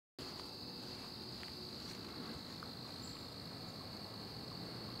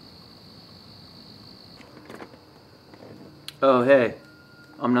Oh, hey,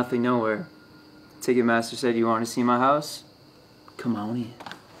 I'm Nothing Nowhere. Ticketmaster said you want to see my house? Come on in.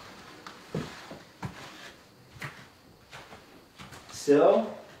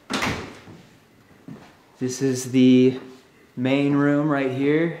 So, this is the main room right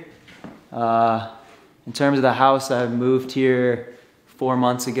here. In terms of the house, I moved here 4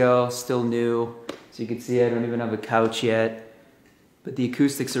 months ago, still new. So you can see I don't even have a couch yet, but the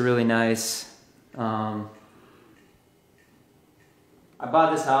acoustics are really nice. I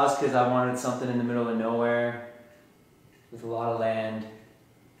bought this house because I wanted something in the middle of nowhere with a lot of land,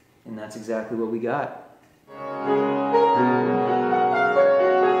 and that's exactly what we got. I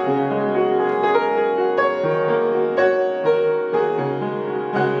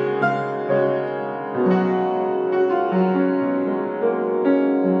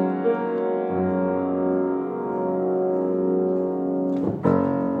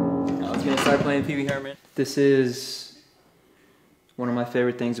was gonna start playing Pee Wee Herman. This is one of my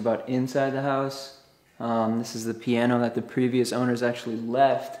favorite things about inside the house. This is the piano that the previous owners actually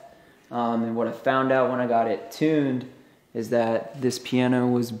left. And what I found out when I got it tuned is that this piano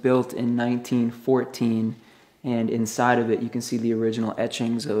was built in 1914, and inside of it you can see the original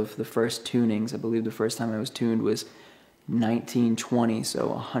etchings of the first tunings. I believe the first time it was tuned was 1920, so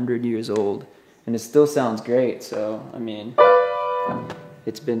 100 years old. And it still sounds great, so I mean,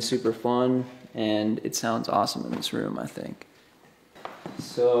 it's been super fun, and it sounds awesome in this room, I think.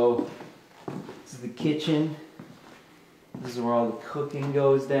 So, this is the kitchen. This is where all the cooking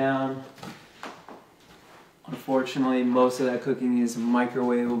goes down. Unfortunately, most of that cooking is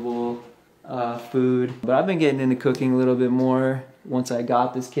microwavable food. But I've been getting into cooking a little bit more. Once I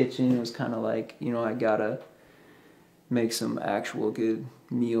got this kitchen, it was kind of like, you know, I gotta make some actual good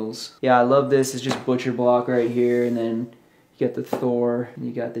meals. Yeah, I love this. It's just butcher block right here, and then you got the Thor, and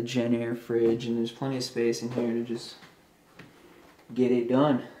you got the Gen Air fridge, and there's plenty of space in here to just get it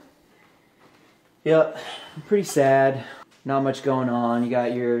done. Yep, pretty sad. Not much going on. You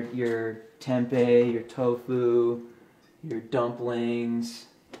got your tempeh, your tofu, your dumplings,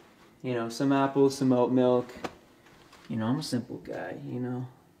 you know, some apples, some oat milk. You know, I'm a simple guy, you know.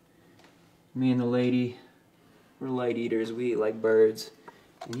 Me and the lady, we're light eaters. We eat like birds.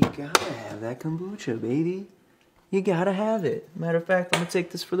 And you gotta have that kombucha, baby. You gotta have it. Matter of fact, I'm gonna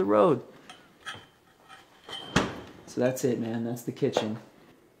take this for the road. So that's it, man. That's the kitchen.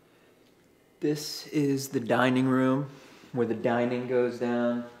 This is the dining room where the dining goes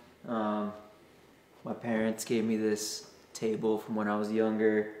down. My parents gave me this table from when I was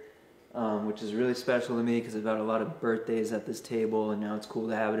younger, which is really special to me because I've had a lot of birthdays at this table, and now it's cool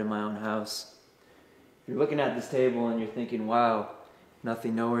to have it in my own house. If you're looking at this table and you're thinking, wow,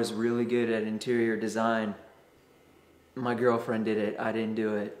 Nothing Nowhere is really good at interior design, my girlfriend did it. I didn't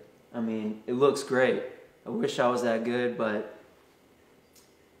do it. I mean, it looks great. I wish I was that good, but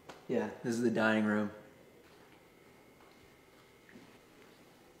yeah, this is the dining room.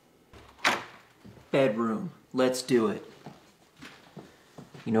 Bedroom. Let's do it.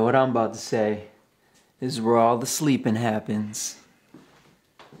 You know what I'm about to say. This is where all the sleeping happens.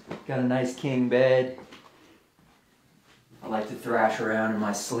 Got a nice king bed. I like to thrash around in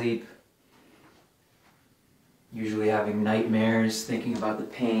my sleep. Usually having nightmares, thinking about the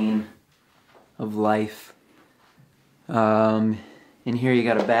pain of life. In here you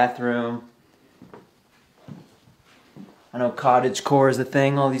got a bathroom. I know cottagecore is a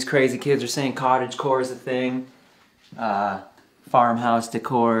thing. All these crazy kids are saying cottagecore is a thing. Farmhouse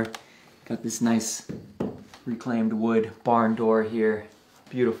decor. Got this nice reclaimed wood barn door here.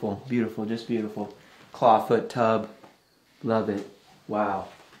 Beautiful, beautiful, just beautiful. Clawfoot tub. Love it. Wow.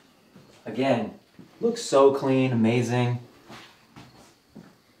 Again, looks so clean, amazing.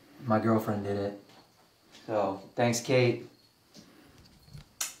 My girlfriend did it. So, thanks, Kate.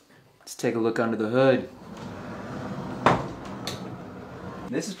 Let's take a look under the hood.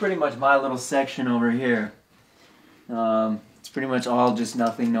 This is pretty much my little section over here. It's pretty much all just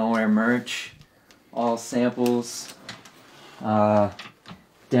Nothing Nowhere merch. All samples.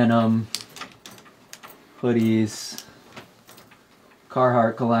 Denim. Hoodies.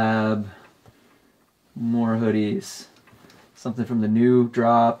 Carhartt collab. More hoodies. Something from the new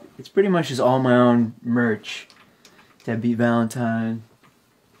drop. It's pretty much just all my own merch. Deadbeat Valentine.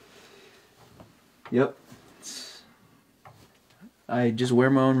 Yep. I just wear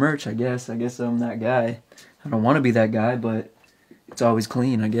my own merch, I guess. I guess I'm that guy. I don't want to be that guy, but it's always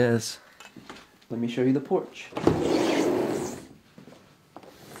clean, I guess. Let me show you the porch.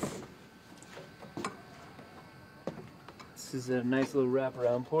 This is a nice little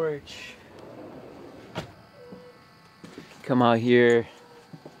wraparound porch. Come out here,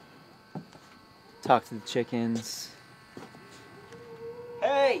 talk to the chickens,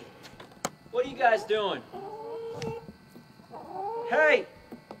 What are you guys doing? Hey!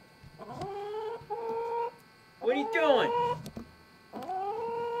 What are you doing?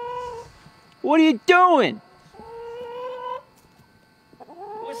 What are you doing?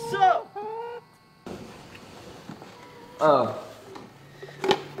 What's up? Oh.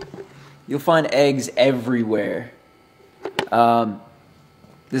 You'll find eggs everywhere.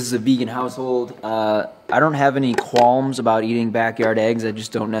 This is a vegan household. I don't have any qualms about eating backyard eggs. I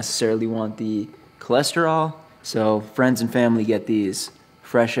just don't necessarily want the cholesterol. So friends and family get these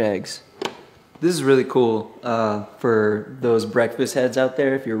fresh eggs. This is really cool for those breakfast heads out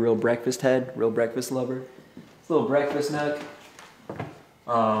there. If you're a real breakfast head, real breakfast lover. It's a little breakfast nook.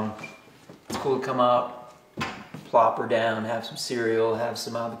 It's cool to come out, plop her down, have some cereal, have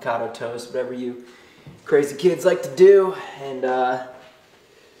some avocado toast, whatever you crazy kids like to do, and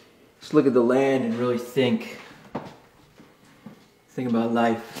just look at the land and really think about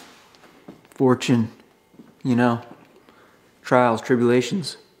life, fortune, you know, trials,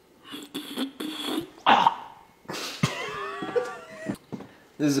 tribulations.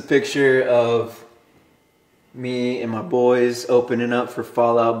 This is a picture of me and my boys opening up for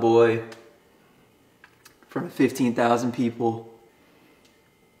Fall Out Boy in front of 15,000 people.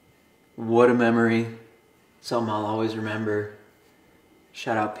 What a memory. Something I'll always remember.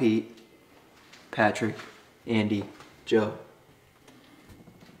 Shout out Pete, Patrick, Andy, Joe.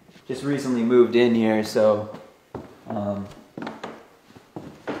 Just recently moved in here, so the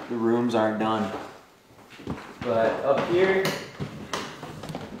rooms aren't done. But up here,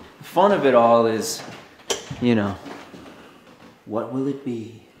 the fun of it all is, you know, what will it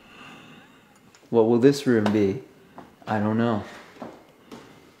be? What will this room be? I don't know.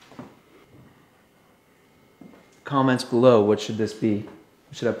 Comments below, what should this be?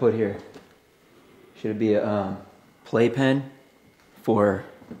 What should I put here? Should it be a playpen for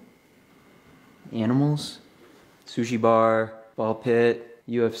animals? Sushi bar, ball pit,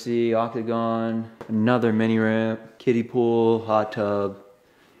 UFC, octagon, another mini ramp, kiddie pool, hot tub.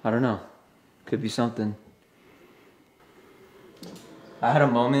 I don't know. Could be something. I had a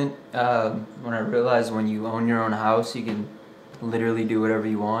moment when I realized when you own your own house, you can literally do whatever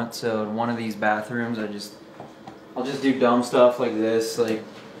you want. So in one of these bathrooms, I'll just do dumb stuff like this. Like,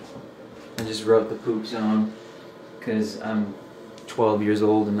 I just wrote the poop zone because I'm 12 years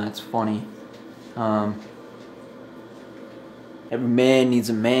old and that's funny. Every man needs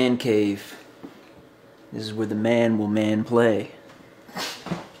a man cave. This is where the man will man play.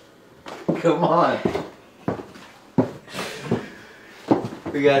 Come on.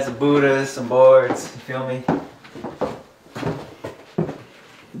 We got some Buddhas, some boards, you feel me?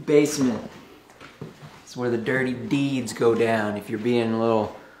 The basement. It's where the dirty deeds go down. If you're being a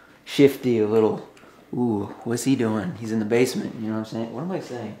little shifty, a little, ooh, what's he doing? He's in the basement, you know what I'm saying? What am I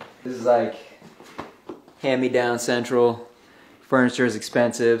saying? This is like hand-me-down central. Furniture is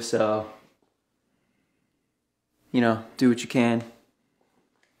expensive, so, you know, do what you can.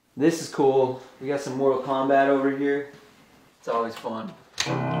 This is cool. We got some Mortal Kombat over here. It's always fun.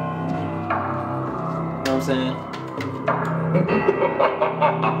 You know what I'm saying?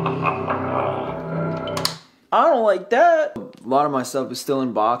 I don't like that. A lot of my stuff is still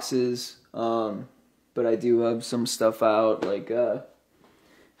in boxes, but I do have some stuff out, like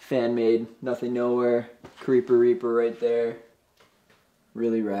fan made Nothing Nowhere, Creeper Reaper right there.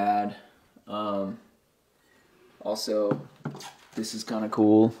 Really rad. Also, this is kind of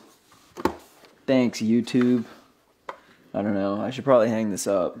cool. Thanks, YouTube. I don't know. I should probably hang this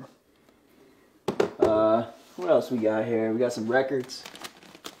up. What else we got here? We got some records.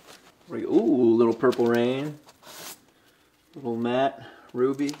 Ooh, Little Purple Rain. Little Matt,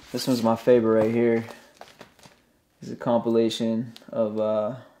 Ruby. This one's my favorite right here. This is a compilation of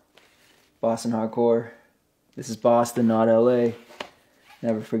Boston hardcore. This is Boston, not LA.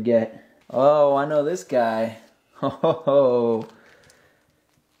 Never forget. Oh, I know this guy. Ho ho ho.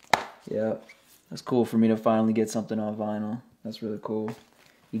 Yep. That's cool for me to finally get something on vinyl. That's really cool.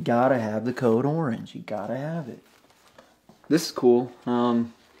 You gotta have the code orange. You gotta have it. This is cool.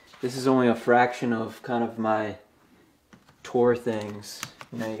 This is only a fraction of kind of my tour things.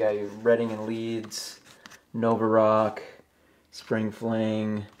 You know, you got your Reading and Leeds, Nova Rock, Spring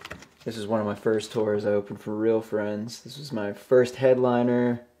Fling. This is one of my first tours I opened for Real Friends. This was my first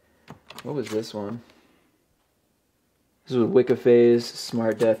headliner. What was this one? This was with Wiccaphase,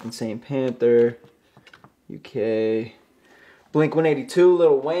 Smart Death and Saint Panther, UK. Blink-182,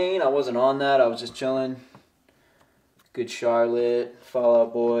 Lil Wayne. I wasn't on that, I was just chilling. Good Charlotte, Fall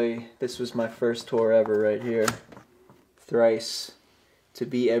Out Boy. This was my first tour ever right here. Thrice. To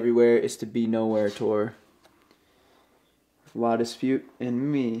Be Everywhere is to Be Nowhere tour. La Dispute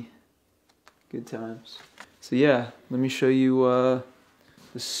and Me. Good times. So yeah, let me show you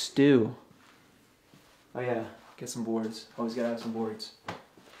the stew. Oh yeah, get some boards. Always gotta have some boards.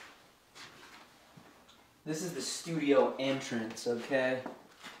 This is the studio entrance, okay?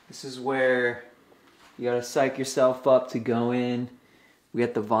 This is where you gotta psych yourself up to go in. We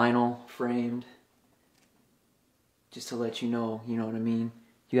got the vinyl framed. Just to let you know what I mean?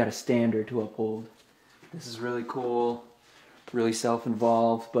 You got a standard to uphold. This is really cool, really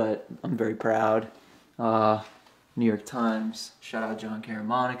self-involved, but I'm very proud. New York Times, shout out John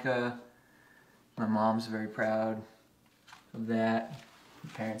Caramonica. My mom's very proud of that. My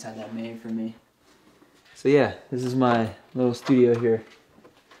parents had that made for me. So yeah, this is my little studio here.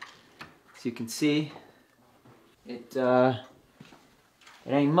 As you can see, it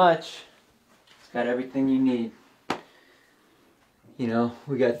ain't much. It's got everything you need. You know,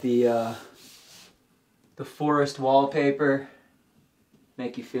 we got the forest wallpaper,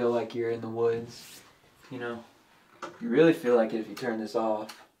 make you feel like you're in the woods. You know, you really feel like it if you turn this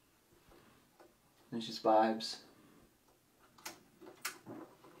off. It's just vibes.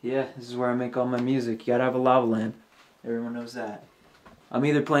 Yeah, this is where I make all my music. You gotta have a lava lamp. Everyone knows that. I'm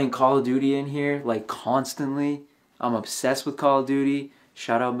either playing Call of Duty in here, like constantly. I'm obsessed with Call of Duty.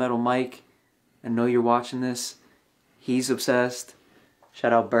 Shout out Metal Mike. I know you're watching this. He's obsessed.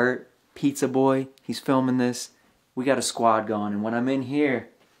 Shout out Bert, Pizza Boy. He's filming this. We got a squad going, and when I'm in here,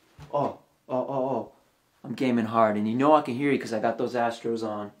 I'm gaming hard. And you know I can hear you because I got those Astros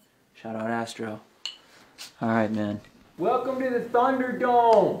on. Shout out Astro. Alright, man. Welcome to the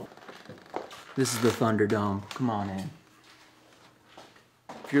Thunderdome! This is the Thunderdome. Come on in.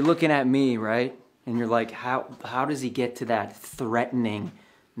 If you're looking at me, right, and you're like, how does he get to that threatening,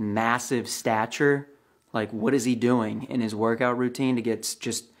 massive stature? Like, what is he doing in his workout routine to get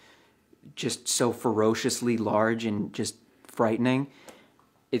just so ferociously large and just frightening?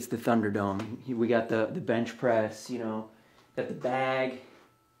 It's the Thunderdome. We got the bench press, you know, got the bag,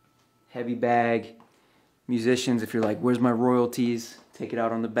 heavy bag. Musicians, if you're like, where's my royalties? Take it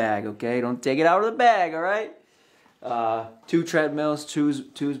out on the bag, okay? Don't take it out of the bag, all right? 2 treadmills,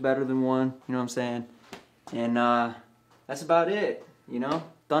 two's better than one, you know what I'm saying? And that's about it, you know?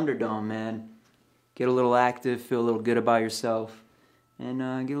 Thunderdome, man. Get a little active, feel a little good about yourself, and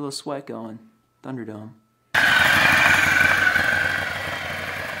get a little sweat going. Thunderdome.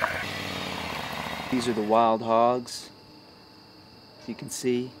 These are the Wild Hogs, as you can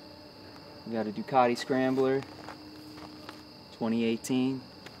see. We got a Ducati Scrambler, 2018.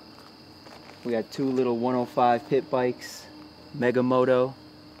 We got 2 little 105 pit bikes, Mega Moto.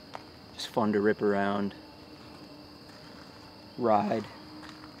 Just fun to rip around, ride,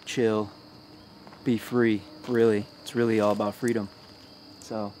 chill, be free. Really, it's really all about freedom.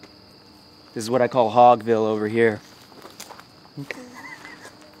 So, this is what I call Hogville over here.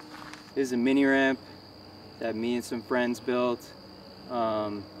 This is a mini ramp that me and some friends built.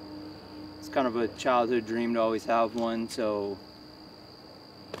 It's kind of a childhood dream to always have one, so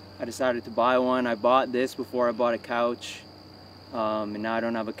I decided to buy one. I bought this before I bought a couch, and now I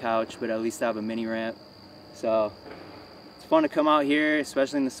don't have a couch, but at least I have a mini ramp. So it's fun to come out here,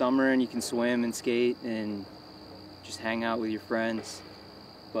 especially in the summer, and you can swim and skate and just hang out with your friends.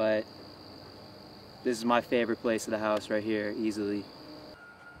 But this is my favorite place of the house right here, easily.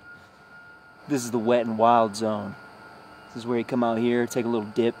 This is the wet and wild zone. This is where you come out here, take a little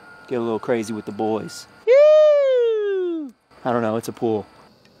dip, get a little crazy with the boys. Woo! I don't know, it's a pool.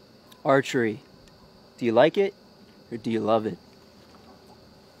 Archery. Do you like it or do you love it?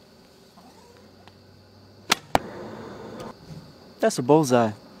 That's a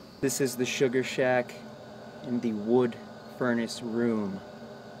bullseye. This is the Sugar Shack in the wood furnace room.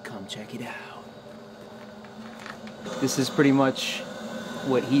 Come check it out. This is pretty much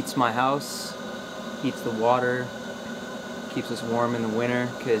what heats my house, heats the water, keeps us warm in the winter,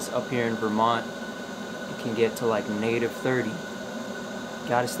 because up here in Vermont it can get to like -30.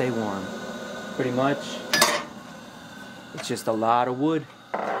 Gotta stay warm. Pretty much it's just a lot of wood,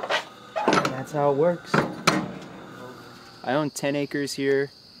 and that's how it works. I own 10 acres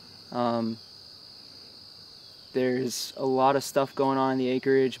here. There's a lot of stuff going on in the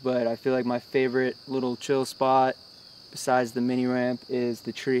acreage, but I feel like my favorite little chill spot besides the mini ramp is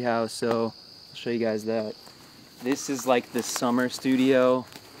the treehouse, so I'll show you guys that. This is like the summer studio.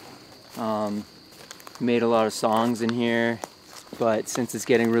 Made a lot of songs in here, but since it's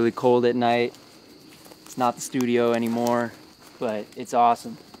getting really cold at night, it's not the studio anymore, but it's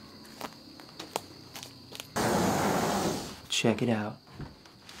awesome. Check it out.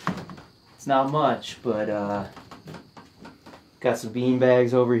 It's not much, but got some bean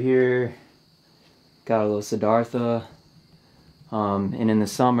bags over here. Got a little Siddhartha. And in the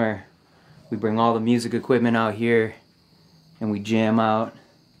summer, We bring all the music equipment out here and we jam out,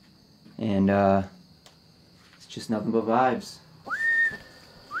 and it's just nothing but vibes.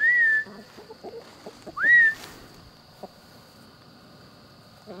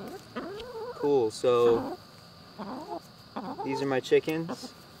 Cool, so these are my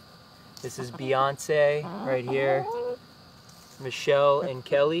chickens. This is Beyonce right here, Michelle and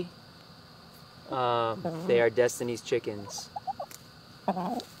Kelly. They are Destiny's chickens.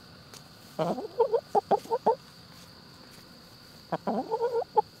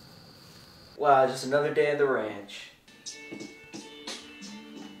 Wow, just another day at the ranch.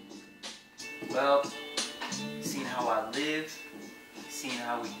 Well, seeing how I live, seeing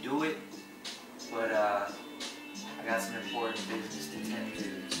how we do it, but I got some important business to tend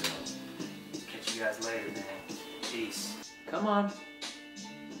to, so catch you guys later, man. Peace. Come on.